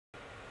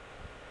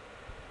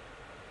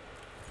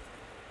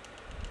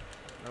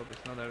Nope,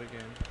 it's not there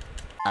again.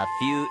 A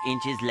few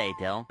inches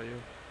later.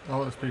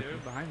 Oh, there's people. You're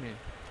behind me.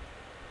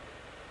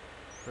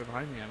 You're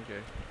behind me, MK.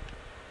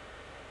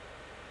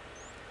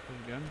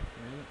 There's a gun.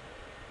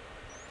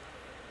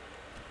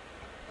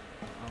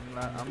 I'm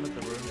at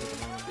the room at the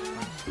moment.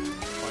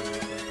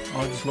 I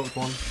just looked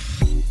one.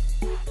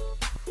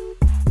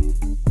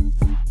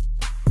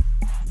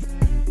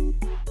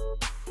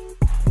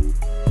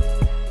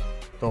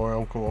 Don't worry,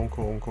 I'm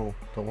cool.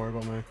 Don't worry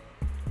about me.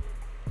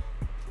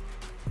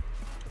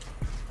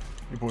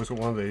 You boys got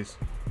one of these.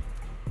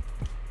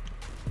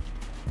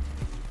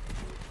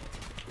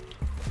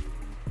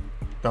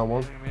 Down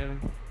one.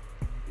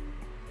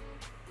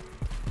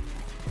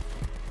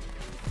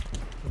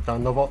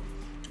 Down another.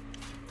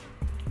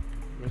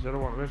 Where's the other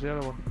one? Where's the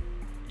other one?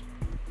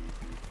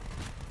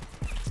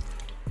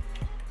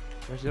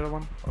 Where's the other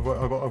one? I've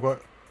got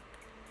it.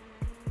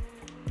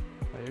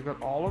 Oh, you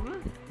got all of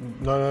them?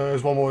 No,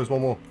 there's one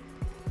more.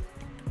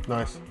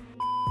 Nice.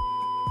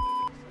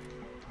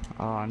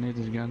 Oh, I need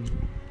this gun.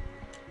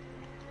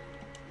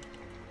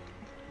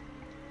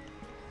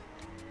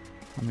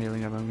 I'm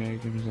healing up,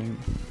 MK, give me a second.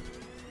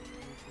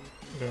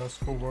 Yeah, that's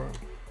cool, bro.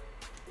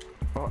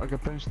 Oh, I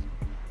got punched.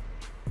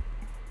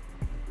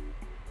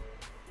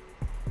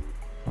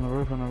 On the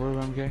roof,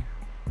 MK.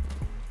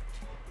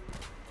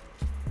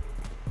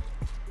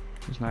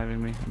 He's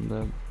sniping me, I'm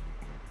dead.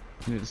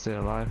 I need to stay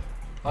alive.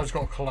 I just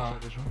got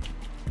collapsed.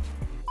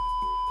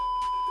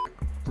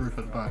 Roof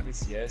at the back.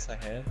 Yes, I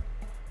have.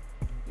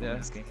 Yeah.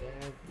 This game.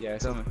 Yeah,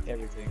 so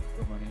everything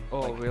for money.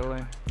 Oh, like,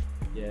 really?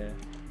 Yeah.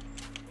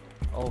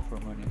 All for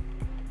money.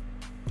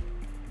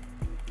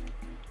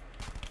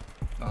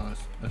 Oh,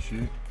 that's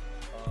you.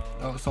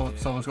 Oh,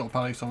 someone's got a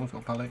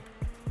pally.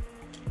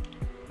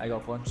 I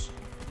got punch.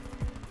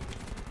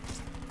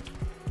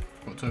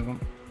 Got two of them.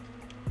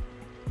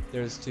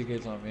 There's two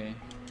kids on me.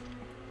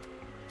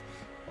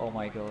 Oh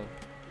my god.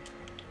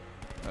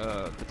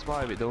 That's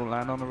why we don't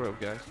land on the roof,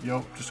 guys.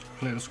 Yo, just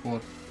clear the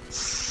squad.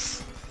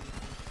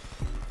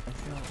 I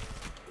feel.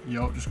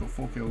 Yo, just got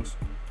 4 kills.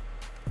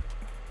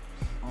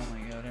 Oh my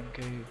god,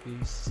 MK, you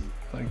beast.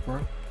 Thanks, bro.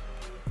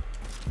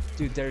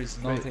 Dude, there is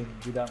nothing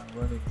without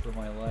running for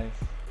my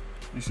life.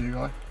 You see a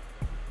guy?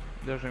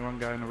 There's one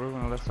guy in the roof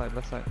on the left side.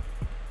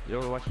 You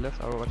overwatch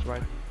left, I overwatch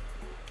right.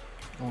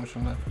 Oh, which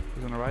one there?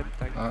 He's on the right,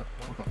 tag. Alright,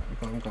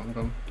 I'm going.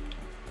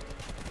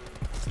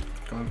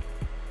 Go on.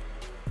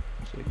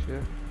 6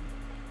 here.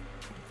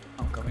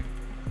 I'm coming.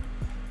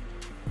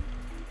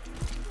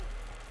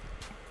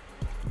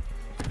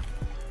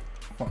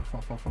 Fuck.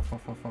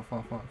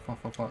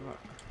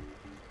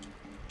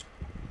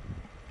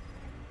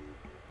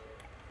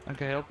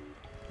 Okay, help.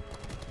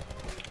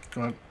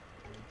 Go on.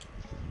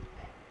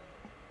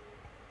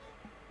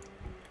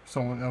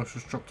 Someone else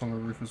just dropped on the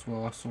roof as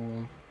well, I saw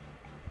them.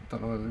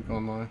 Don't know where they've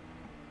gone now.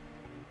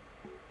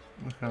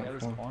 Look out for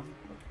them. Spawn.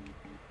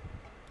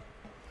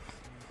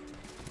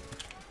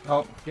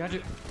 Oh! Behind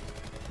you!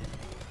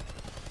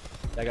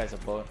 That guy's a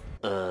bot.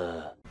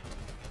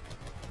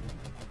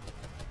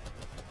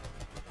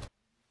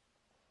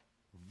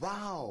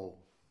 Wow!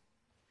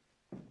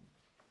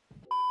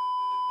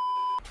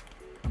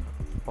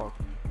 Fuck.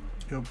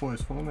 Yo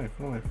boys, follow me.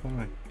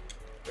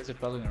 There's a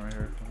building right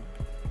here.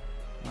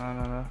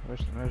 No.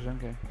 Where's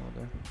MK? Oh,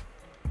 there.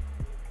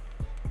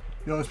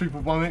 Yo, there's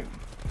people by me.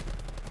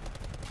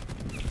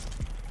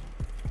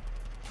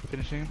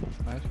 Finishing him.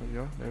 Nice,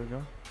 there we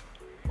go.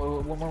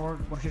 Oh, one more,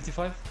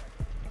 155?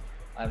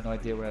 I have no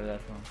idea where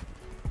that's from.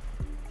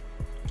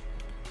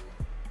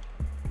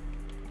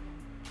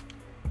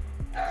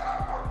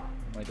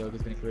 My dog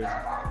is getting crazy.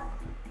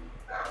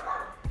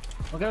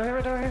 Okay,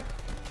 right here.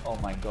 Oh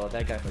my god,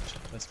 that guy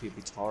must be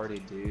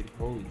retarded, dude.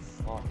 Holy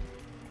fuck.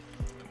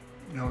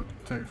 Yo,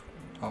 take.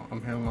 Oh,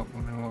 I'm healing up.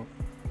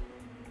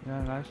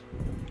 Yeah, nice.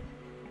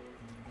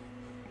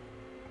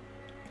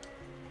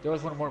 There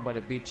was one more by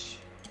the beach.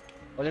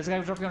 Oh, there's a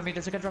guy dropping on me.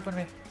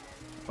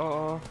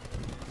 Oh.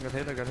 I got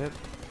hit.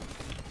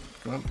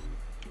 Go on.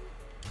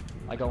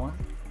 I got one.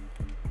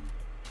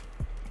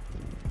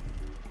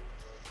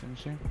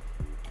 Finishing.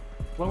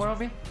 One more on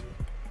me.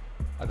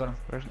 I got him.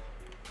 Where's...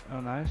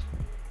 Oh, nice.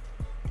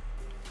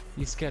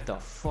 You scared the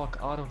fuck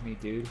out of me,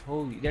 dude.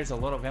 Holy, there's a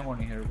lot of ammo in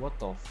here. What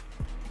the f...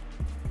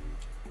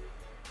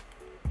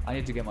 I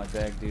need to get my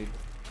bag, dude.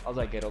 How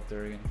do I get up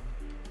there again?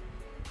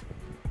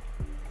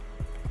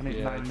 I need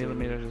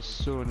 9mm as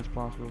soon as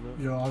possible, bro.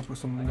 Yeah, I've got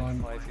some I got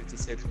 9.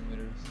 556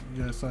 millimeters.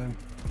 Yeah, same.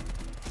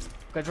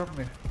 Guy dropping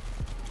me.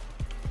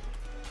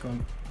 Go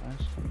on.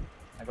 Nice.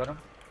 I got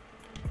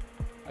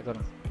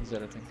him. He's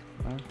dead, I think.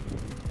 Nice.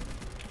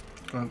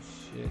 Go on.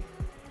 Shit.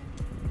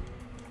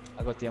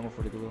 I got the ammo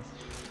for the glue.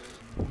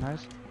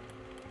 Nice.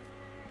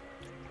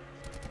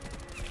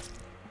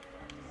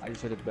 I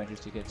just hit the benches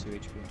to get 2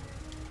 HP.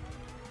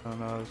 Oh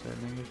no, is that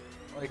English?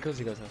 How many kills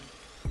you guys have?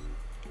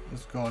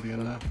 There's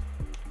Guardian there.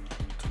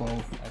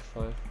 12.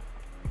 F5.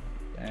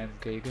 Damn,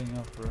 okay, you're getting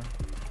up, bro.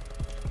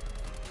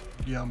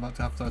 Yeah, I'm about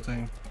to have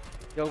 13.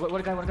 Yo,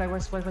 what a guy,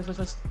 west.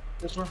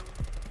 This one.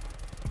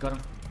 Got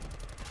him.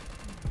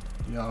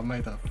 Yeah, I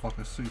made that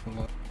fucker super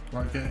light.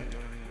 Right, get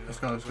Let's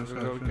go.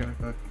 Okay.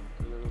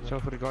 Watch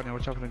out for the Guardian,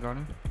 watch out for the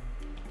Guardian.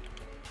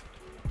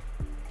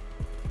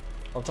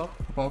 Up top?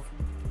 Above.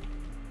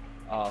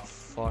 Oh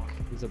fuck,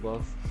 he's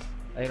above.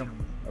 I hit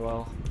him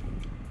well.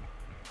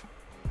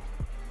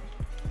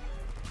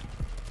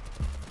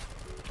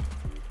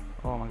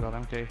 Oh my god,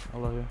 MK, I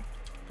love you.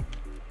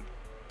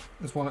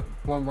 There's one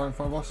right in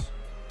front of us.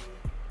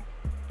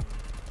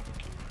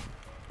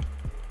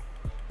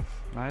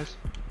 Nice.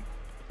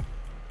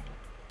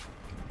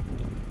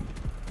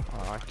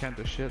 Oh, I can't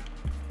do shit.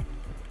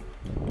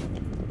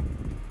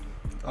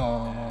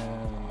 Oh,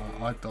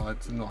 I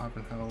died to not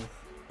having health.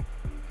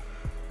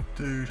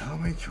 Dude, how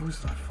many kills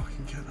did I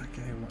fucking get that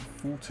game? Like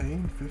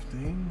 14,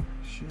 15?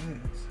 Shit.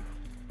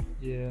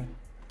 Yeah.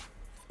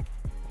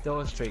 That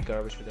was straight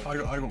garbage for that. I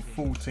got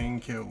 14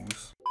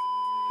 kills.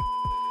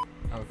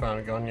 Haven't found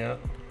a gun yet.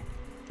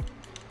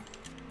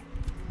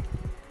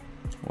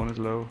 One is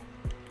low.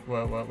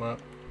 Where?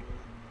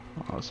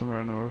 Oh,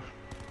 somewhere in the roof.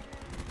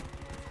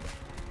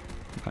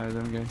 Nice,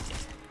 MK.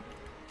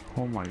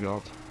 Oh my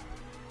god.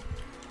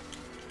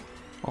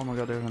 Oh my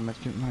god, there's a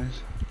medkit,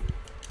 nice.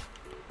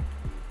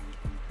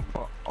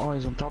 Oh,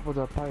 he's on top of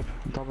the pipe,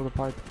 I'm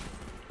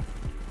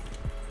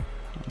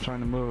trying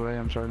to move away,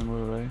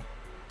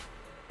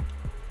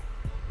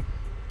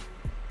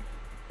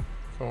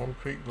 Come on,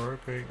 peek, bro,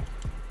 peek.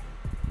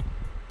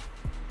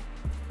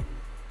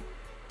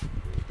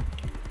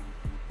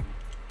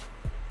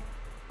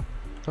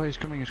 Oh, he's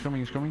coming.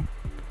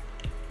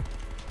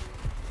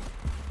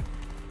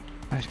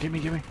 Nice, give me.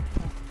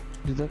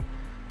 He's dead.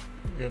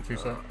 Yeah, 2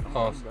 seconds.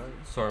 Oh,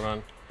 sorry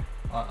man.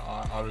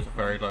 I was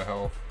very low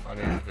health. I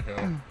needed to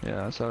heal.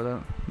 Yeah, I saw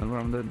that. Then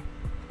I'm dead.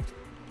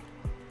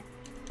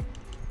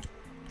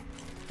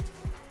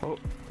 Oh.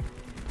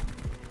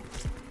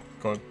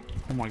 Go on.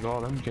 Oh my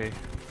god, MK.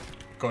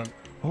 Go on.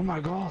 Oh my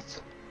god.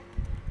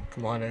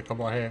 Come behind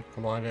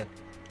here.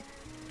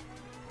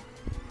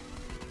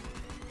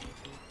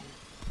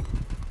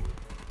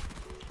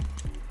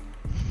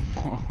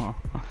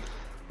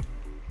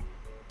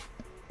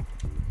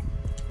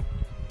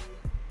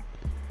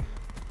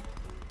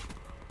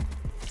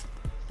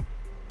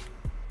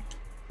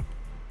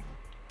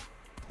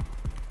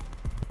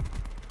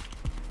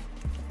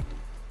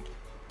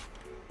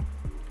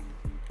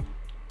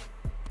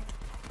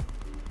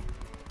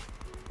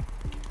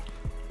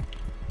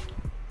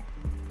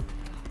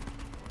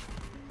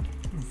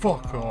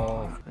 Fuck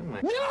off.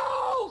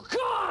 No,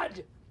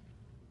 God!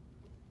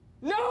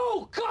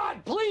 No,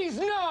 God, please,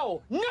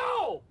 no!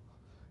 No!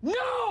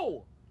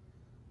 No!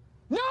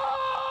 No!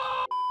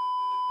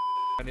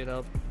 I need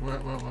help. Where?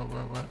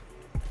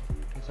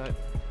 Inside.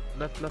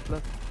 Left. Knocked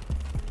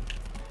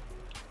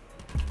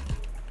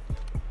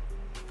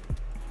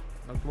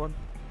one.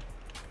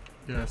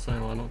 Yeah,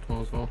 same, I knocked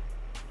one as well.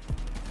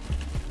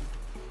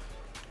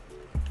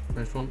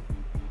 There's one.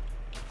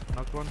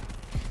 Knocked one.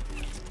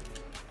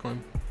 Go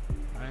on.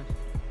 Nice.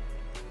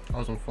 I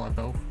was on 5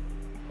 health.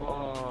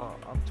 Oh,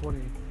 I'm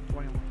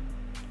 21.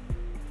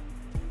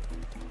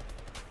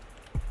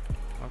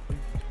 Knocked me.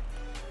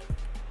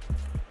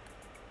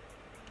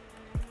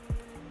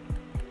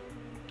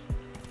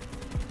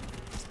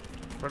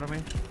 In front of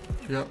me.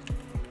 Yep.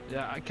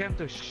 Yeah, I can't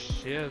do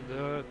shit,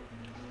 dude.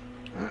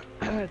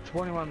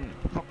 21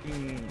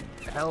 fucking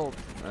health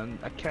and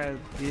I can't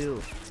deal.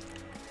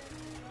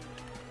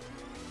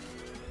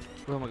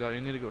 Oh my god, you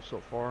need to go so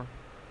far.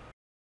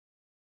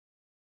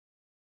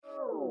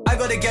 I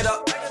gotta get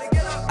up.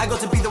 I got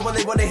to be the one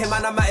they wanna hear,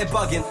 man. I'm at it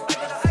bugging.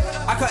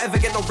 I can't ever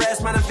get no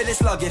rest, man. I'm feeling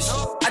sluggish.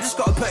 I just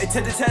gotta put it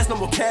to the test. No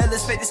more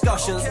careless, fake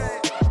discussions.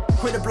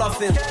 Quit the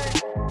bluffing.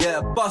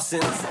 Yeah,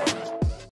 bussin'.